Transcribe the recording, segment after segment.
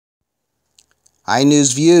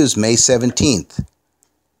iNews Views, May 17th.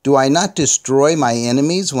 Do I not destroy my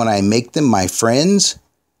enemies when I make them my friends?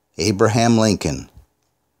 Abraham Lincoln.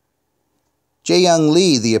 Jae-young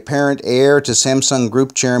Lee, the apparent heir to Samsung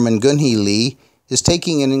Group Chairman Gun-hee Lee, is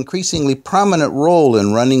taking an increasingly prominent role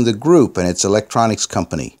in running the group and its electronics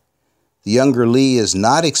company. The younger Lee is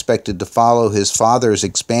not expected to follow his father's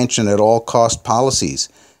expansion-at-all-cost policies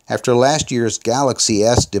after last year's Galaxy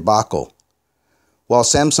S debacle. While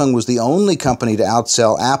Samsung was the only company to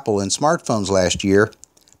outsell Apple in smartphones last year,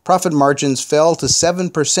 profit margins fell to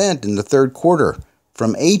 7% in the third quarter,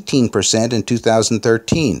 from 18% in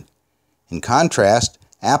 2013. In contrast,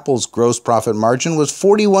 Apple's gross profit margin was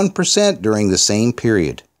 41% during the same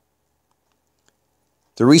period.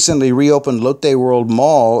 The recently reopened Lotte World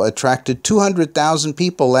Mall attracted 200,000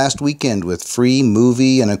 people last weekend with free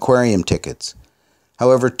movie and aquarium tickets.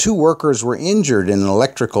 However, 2 workers were injured in an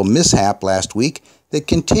electrical mishap last week that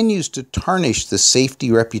continues to tarnish the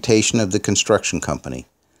safety reputation of the construction company.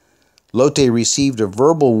 Lotte received a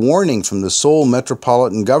verbal warning from the Seoul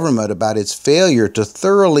Metropolitan Government about its failure to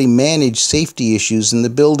thoroughly manage safety issues in the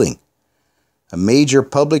building. A major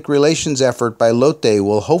public relations effort by Lotte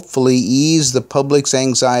will hopefully ease the public's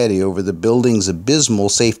anxiety over the building's abysmal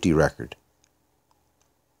safety record.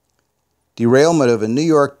 Derailment of a New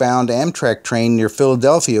York-bound Amtrak train near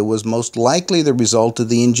Philadelphia was most likely the result of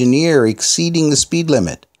the engineer exceeding the speed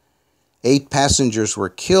limit. 8 passengers were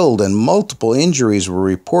killed and multiple injuries were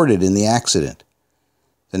reported in the accident.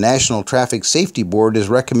 The National Traffic Safety Board is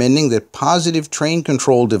recommending that positive train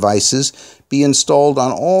control devices be installed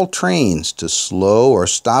on all trains to slow or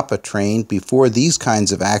stop a train before these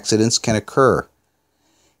kinds of accidents can occur.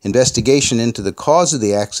 Investigation into the cause of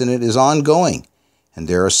the accident is ongoing, and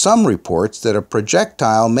there are some reports that a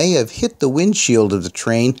projectile may have hit the windshield of the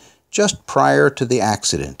train just prior to the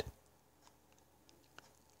accident.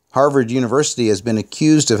 Harvard University has been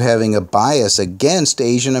accused of having a bias against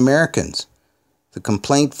Asian Americans. The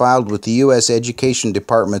complaint filed with the U.S. Education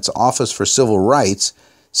Department's Office for Civil Rights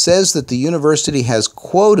says that the university has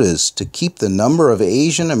quotas to keep the number of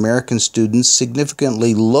Asian American students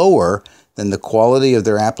significantly lower than the quality of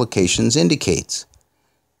their applications indicates.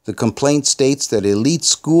 The complaint states that elite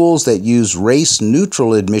schools that use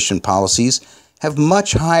race-neutral admission policies have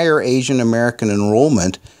much higher Asian American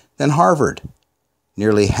enrollment than Harvard.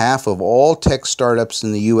 Nearly half of all tech startups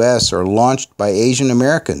in the U.S. are launched by Asian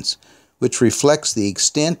Americans, which reflects the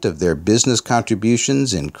extent of their business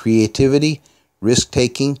contributions in creativity,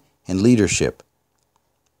 risk-taking, and leadership.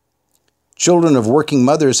 Children of working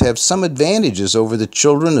mothers have some advantages over the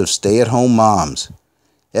children of stay-at-home moms.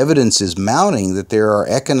 Evidence is mounting that there are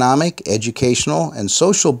economic, educational, and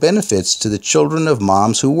social benefits to the children of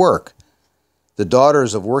moms who work. The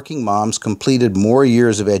daughters of working moms completed more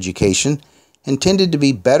years of education and tended to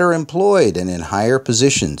be better employed and in higher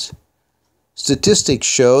positions. Statistics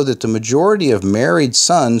show that the majority of married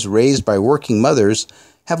sons raised by working mothers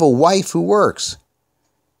have a wife who works.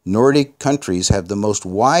 Nordic countries have the most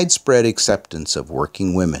widespread acceptance of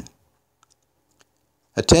working women.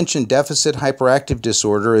 Attention deficit hyperactive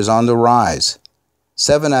disorder is on the rise.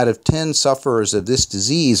 7 out of 10 sufferers of this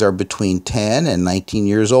disease are between 10 and 19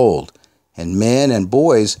 years old, and men and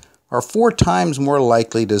boys are 4 times more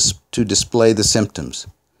likely to display the symptoms.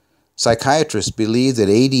 Psychiatrists believe that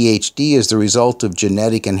ADHD is the result of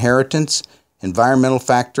genetic inheritance, environmental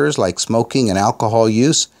factors like smoking and alcohol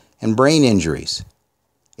use, and brain injuries.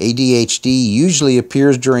 ADHD usually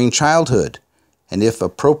appears during childhood, and if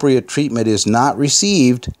appropriate treatment is not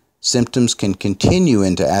received, symptoms can continue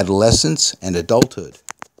into adolescence and adulthood.